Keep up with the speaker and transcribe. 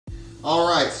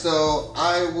Alright, so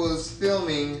I was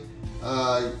filming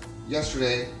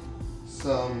yesterday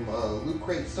some Loot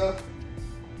Crate stuff,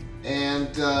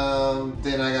 and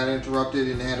then I got interrupted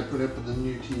and had to put up the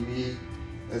new TV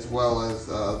as well as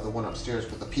the one upstairs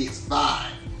with the PS5.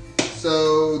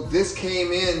 So this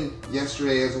came in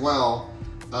yesterday as well,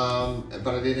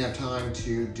 but I didn't have time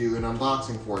to do an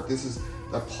unboxing for it. This is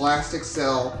the Plastic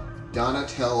Cell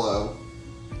Donatello.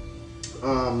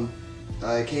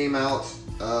 It came out,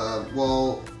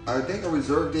 well, I think I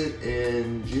reserved it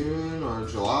in June or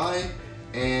July,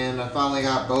 and I finally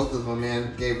got both of them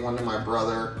in. Gave one to my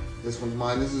brother. This one's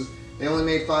mine. They only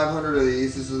made 500 of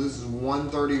these, so this is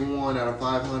 131 out of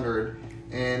 500.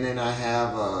 And then I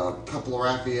have a couple of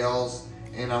Raphaels,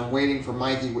 and I'm waiting for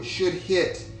Mikey, which should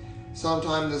hit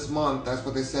sometime this month. That's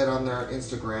what they said on their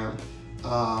Instagram.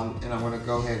 And I'm going to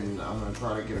go ahead and I'm going to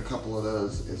try to get a couple of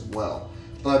those as well.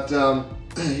 But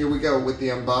here we go with the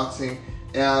unboxing.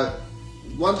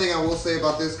 One thing I will say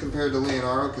about this compared to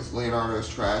Leonardo, because Leonardo is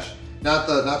trash. Not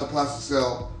the Plastic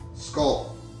Cell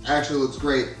Skull. Actually looks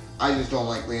great. I just don't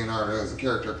like Leonardo as a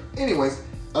character. Anyways,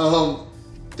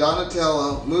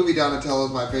 Donatello, movie Donatello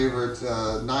is my favorite.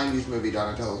 90s movie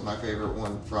Donatello is my favorite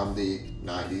one from the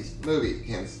 90s movie.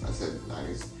 Hence, I said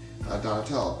 90s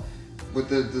Donatello. With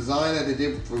the design that they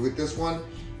did with this one,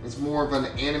 it's more of an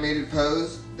animated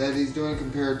pose that he's doing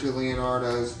compared to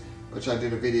Leonardo's, which I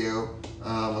did a video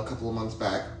a couple of months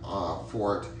back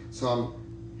for it. So I'm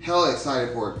hella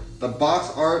excited for it. The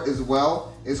box art as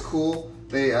well is cool.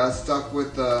 They stuck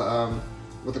with the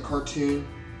cartoonish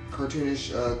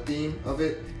theme of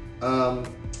it,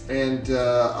 and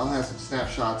I'll have some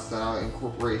snapshots that I'll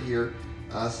incorporate here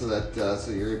so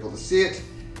you're able to see it.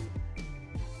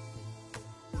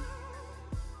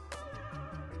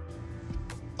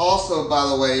 Also, by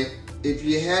the way, if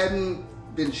you hadn't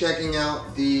been checking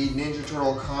out the Ninja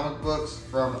Turtle comic books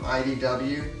from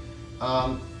IDW,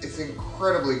 it's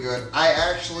incredibly good. I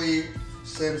actually,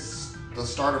 since the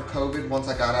start of COVID, once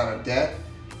I got out of debt,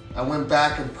 I went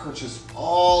back and purchased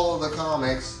all of the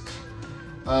comics,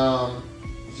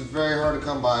 which is very hard to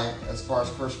come by as far as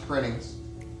first printings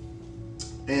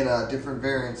and different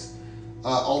variants,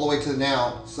 all the way to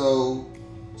now. So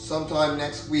sometime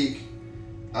next week,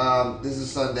 this is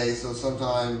Sunday, so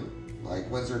sometime like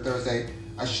Wednesday or Thursday,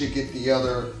 I should get the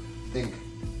other, I think,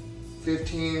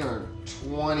 15 or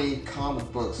 20 comic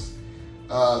books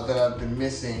that I've been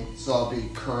missing, so I'll be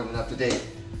current and up to date.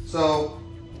 So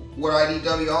what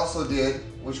IDW also did,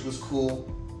 which was cool,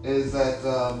 is that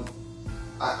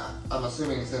I'm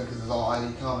assuming it's them because it's all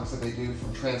ID comics that they do,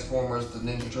 from Transformers, the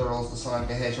Ninja Turtles, the Sonic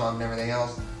the Hedgehog, and everything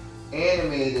else.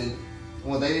 Animated,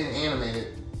 well, they didn't animate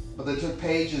it, but they took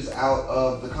pages out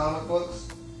of the comic books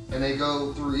and they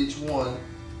go through each one,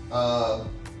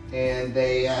 and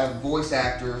they have voice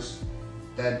actors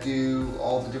that do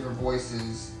all the different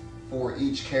voices for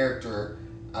each character.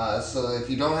 So if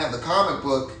you don't have the comic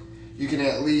book, you can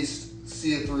at least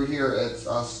see it through here. It's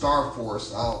Star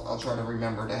Force. I'll try to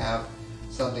remember to have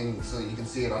something so you can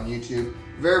see it on YouTube.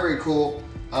 Very, very cool.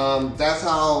 That's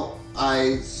how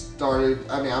I started.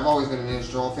 I mean, I've always been a Ninja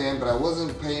Turtle fan, but I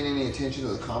wasn't paying any attention to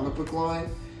the comic book line.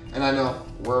 And I know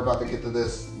we're about to get to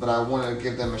this, but I want to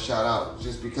give them a shout out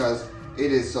just because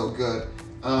it is so good.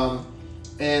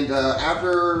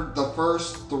 After the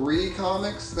first 3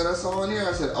 comics that I saw in here,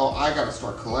 I said, oh, I got to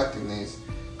start collecting these.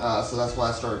 So that's why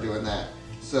I started doing that.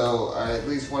 So I at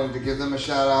least wanted to give them a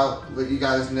shout out, let you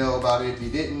guys know about it if you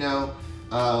didn't know.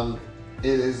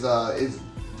 It's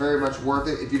very much worth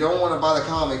it. If you don't want to buy the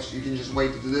comics, you can just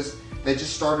wait to do this. They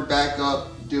just started back up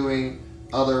doing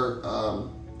the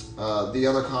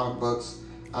other comic books.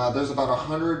 There's about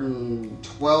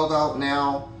 112 out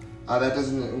now. That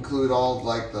doesn't include all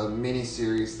like the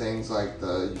mini-series things like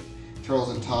the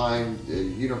Turtles in Time, the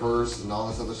Universe, and all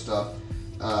this other stuff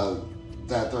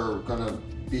that they're gonna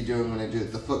be doing when they do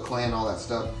the Foot Clan, all that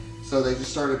stuff. So they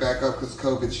just started back up because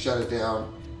COVID shut it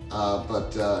down.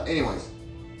 Anyways,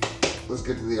 let's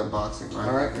get to the unboxing.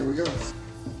 All right, here we go.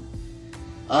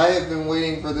 I have been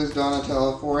waiting for this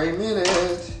Donatello for a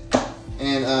minute,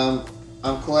 and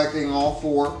I'm collecting all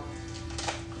 4.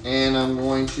 And I'm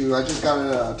going to, I just got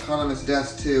an autonomous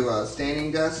desk too, a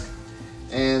standing desk.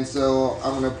 And so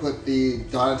I'm going to put the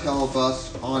Donatello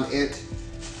bust on it.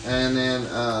 And then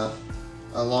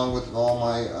along with all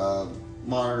my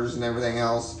monitors and everything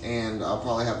else. And I'll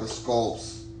probably have the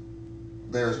sculpts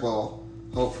there as well,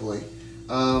 hopefully.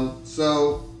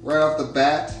 So right off the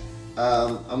bat,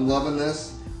 I'm loving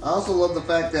this. I also love the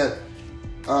fact that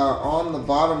on the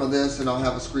bottom of this, and I'll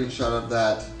have a screenshot of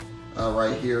that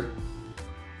right here.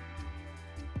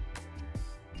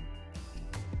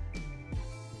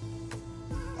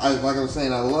 like I was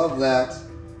saying, I love that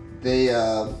they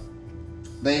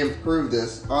improved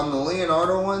this. On the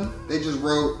Leonardo one, they just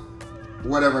wrote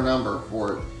whatever number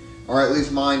for it, or at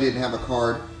least mine didn't have a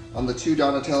card. On the two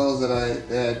Donatellos that I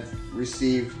had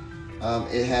received,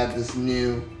 it had this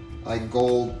new like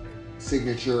gold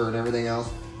signature and everything else.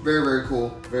 Very, very cool.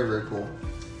 Very, very cool.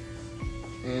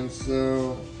 And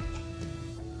so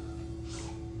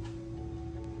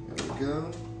there we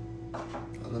go.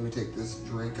 Let me take this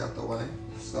drink out the way.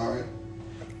 Sorry.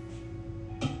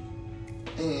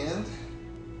 And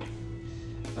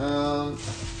throw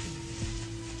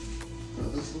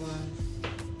this away.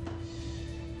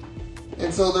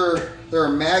 And so there are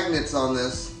magnets on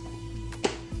this,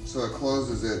 so it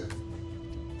closes it.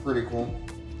 Pretty cool.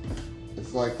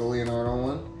 It's like the Leonardo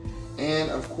one. And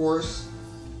of course,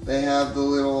 they have the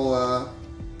little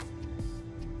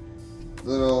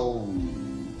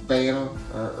banner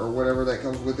or whatever that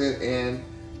comes with it, and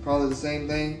probably the same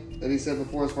thing that he said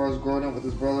before as far as growing up with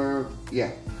his brother.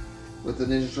 Yeah, with the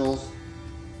Ninja Turtles.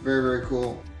 Very, very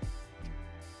cool.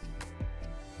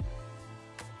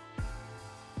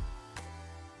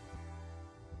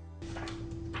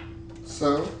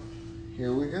 So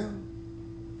here we go.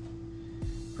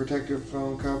 Protective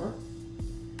foam cover.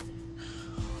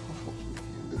 Oh,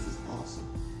 man, this is awesome.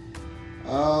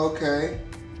 Okay.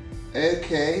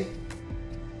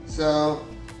 So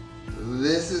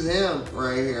this is him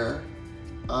right here.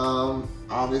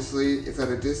 Obviously it's at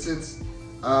a distance.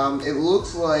 It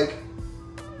looks like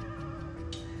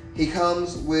he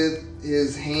comes with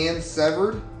his hand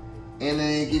severed, and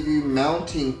then they give you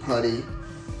mounting putty.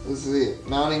 This is it.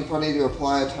 Mounting putty to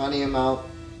apply a tiny amount,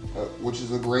 which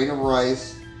is a grain of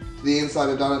rice, to the inside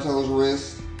of Donatello's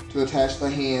wrist to attach the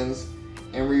hands,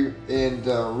 and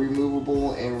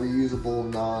removable and reusable,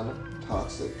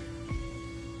 non-toxic.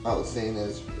 I was saying that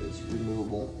it's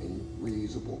removable and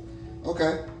reusable.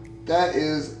 Okay, that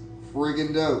is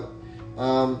friggin' dope.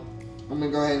 I'm gonna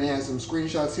go ahead and have some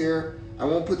screenshots here. I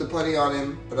won't put the putty on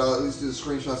him, but I'll at least do the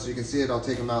screenshot so you can see it. I'll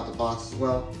take him out of the box as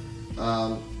well,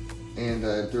 and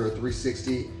do a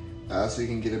 360 so you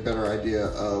can get a better idea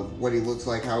of what he looks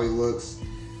like, how he looks.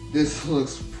 This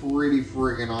looks pretty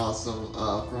friggin' awesome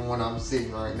from what I'm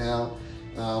seeing right now.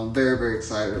 Very, very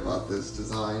excited about this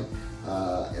design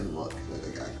and look at the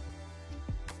guy.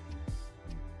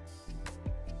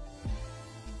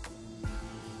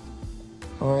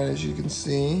 All right, as you can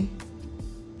see,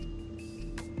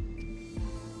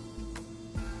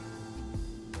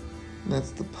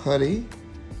 that's the putty,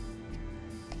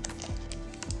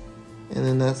 and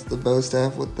then that's the bow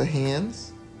staff with the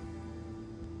hands.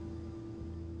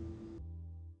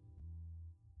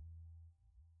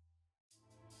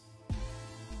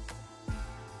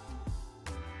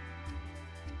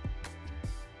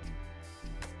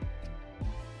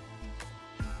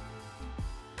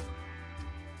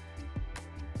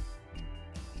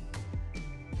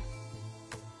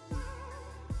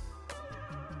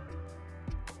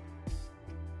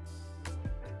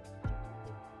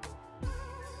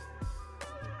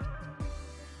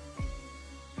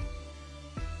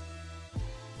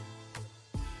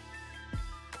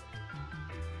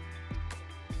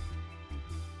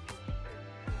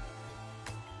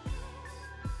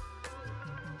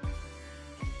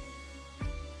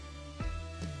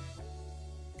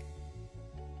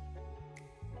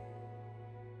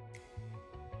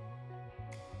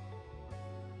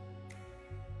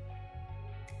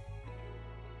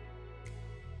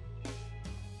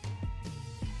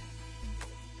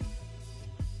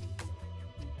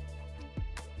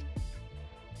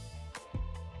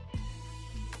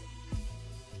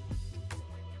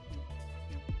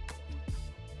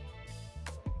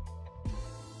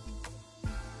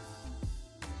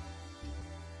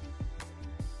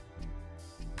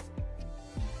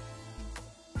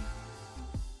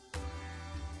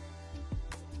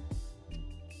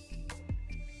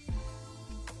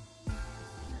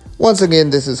 Once again,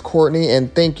 this is Courtney,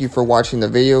 and thank you for watching the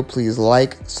video. Please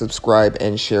like, subscribe,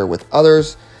 and share with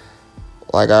others.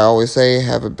 Like I always say,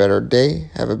 have a better day,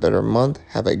 have a better month,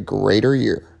 have a greater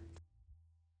year.